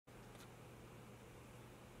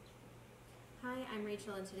Hi, I'm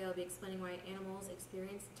Rachel, and today I'll be explaining why animals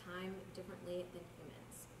experience time differently than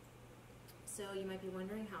humans. So you might be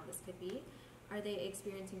wondering how this could be. Are they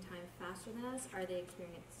experiencing time faster than us? Are they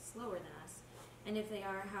experiencing slower than us? And if they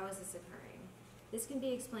are, how is this occurring? This can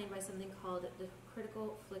be explained by something called the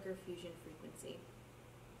critical flicker fusion frequency.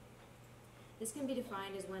 This can be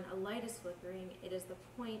defined as when a light is flickering, it is the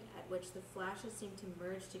point at which the flashes seem to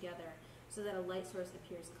merge together so that a light source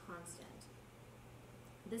appears constant.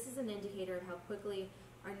 This is an indicator of how quickly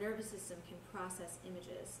our nervous system can process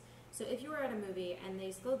images. So if you were at a movie and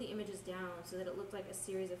they slowed the images down so that it looked like a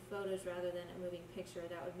series of photos rather than a moving picture,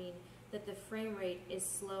 that would mean that the frame rate is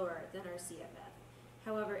slower than our CFF.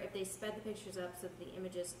 However, if they sped the pictures up so that the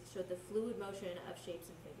images showed the fluid motion of shapes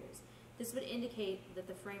and figures, this would indicate that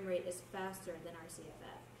the frame rate is faster than our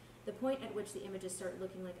CFF. The point at which the images start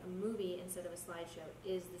looking like a movie instead of a slideshow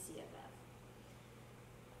is the CFF.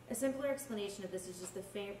 A simpler explanation of this is just the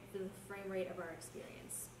frame rate of our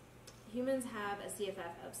experience. Humans have a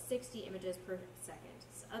CFF of 60 images per second.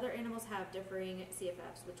 Other animals have differing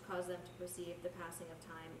CFFs, which cause them to perceive the passing of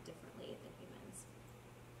time differently than humans.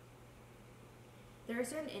 There are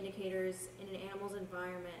certain indicators in an animal's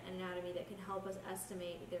environment and anatomy that can help us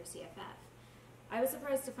estimate their CFF. I was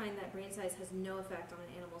surprised to find that brain size has no effect on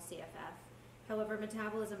an animal's CFF. However,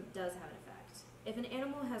 metabolism does have an effect. If an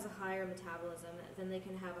animal has a higher metabolism, then they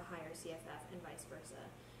can have a higher CFF and vice versa.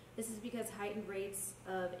 This is because heightened rates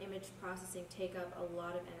of image processing take up a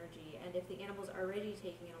lot of energy, and if the animal's already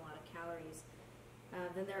taking in a lot of calories,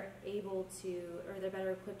 then they're able to, or they're better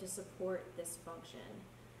equipped to support this function.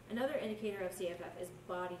 Another indicator of CFF is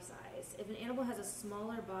body size. If an animal has a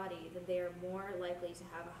smaller body, then they are more likely to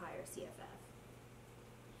have a higher CFF.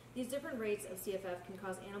 These different rates of CFF can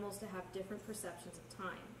cause animals to have different perceptions of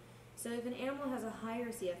time. So if an animal has a higher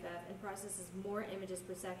CFF and processes more images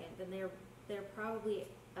per second, then they're probably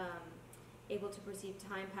able to perceive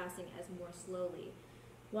time passing as more slowly.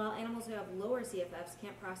 While animals who have lower CFFs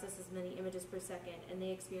can't process as many images per second, and they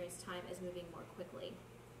experience time as moving more quickly.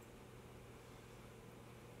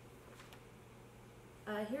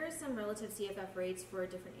 Here are some relative CFF rates for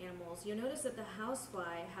different animals. You'll notice that the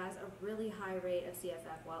housefly has a really high rate of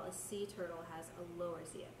CFF, while a sea turtle has a lower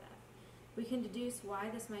CFF. We can deduce why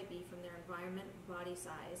this might be from their environment, body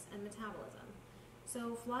size, and metabolism.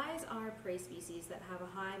 So flies are prey species that have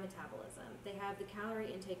a high metabolism. They have the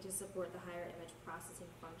calorie intake to support the higher image processing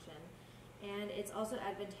function, and it's also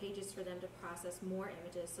advantageous for them to process more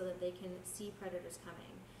images so that they can see predators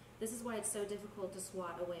coming. This is why it's so difficult to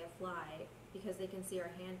swat away a fly, because they can see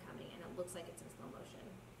our hand coming and it looks like it's in slow motion.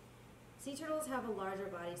 Sea turtles have a larger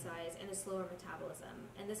body size and a slower metabolism,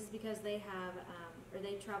 and this is because they have,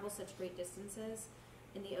 they travel such great distances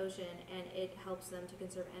in the ocean, and it helps them to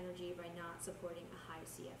conserve energy by not supporting a high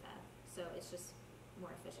CFF. So it's just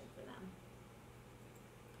more efficient for them.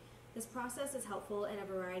 This process is helpful in a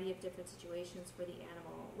variety of different situations for the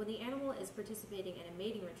animal. When the animal is participating in a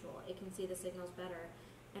mating ritual, it can see the signals better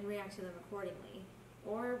and react to them accordingly.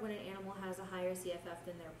 Or when an animal has a higher CFF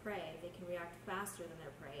than their prey, they can react faster than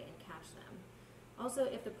their prey and catch them. Also,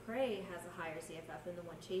 if the prey has a higher CFF than the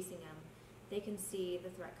one chasing them, they can see the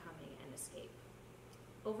threat coming and escape.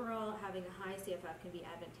 Overall, having a high CFF can be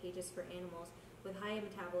advantageous for animals with high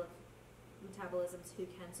metabolisms who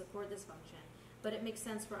can support this function, but it makes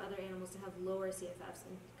sense for other animals to have lower CFFs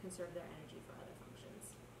and conserve their energy for other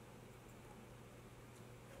functions.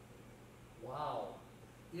 Wow.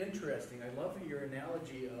 Interesting. I love your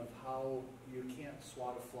analogy of how you can't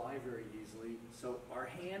swat a fly very easily. So our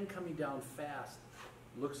hand coming down fast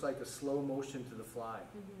looks like a slow motion to the fly.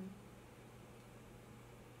 Mm-hmm.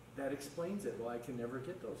 That explains it. Well, I can never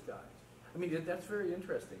get those guys. I mean, that's very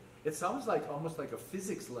interesting. It sounds like almost like a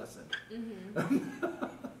physics lesson. Mm-hmm.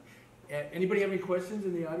 Anybody have any questions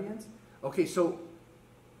in the audience? Okay, so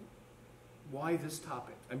why this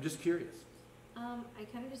topic? I'm just curious. I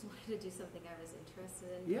kind of just wanted to do something I was interested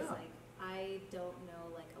in. Yeah. Like, I don't know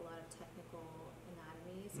like a lot of technical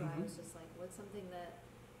anatomy, so I was just like, what's something that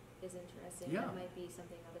is interesting that might be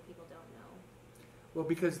something other people don't know? Well,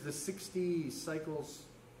 because the 60 cycles,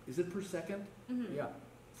 is it per second? Mm-hmm. Yeah.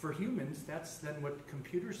 For humans, that's then what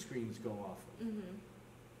computer screens go off of. Mm-hmm.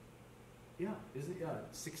 Yeah, isn't it? Yeah,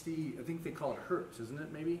 60, I think they call it hertz, isn't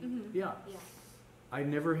it, maybe? Mm-hmm. Yeah. Yeah. I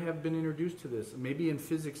never have been introduced to this. Maybe in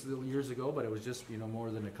physics years ago, but it was just, more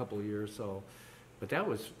than a couple of years. So, but that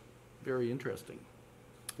was very interesting.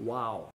 Wow.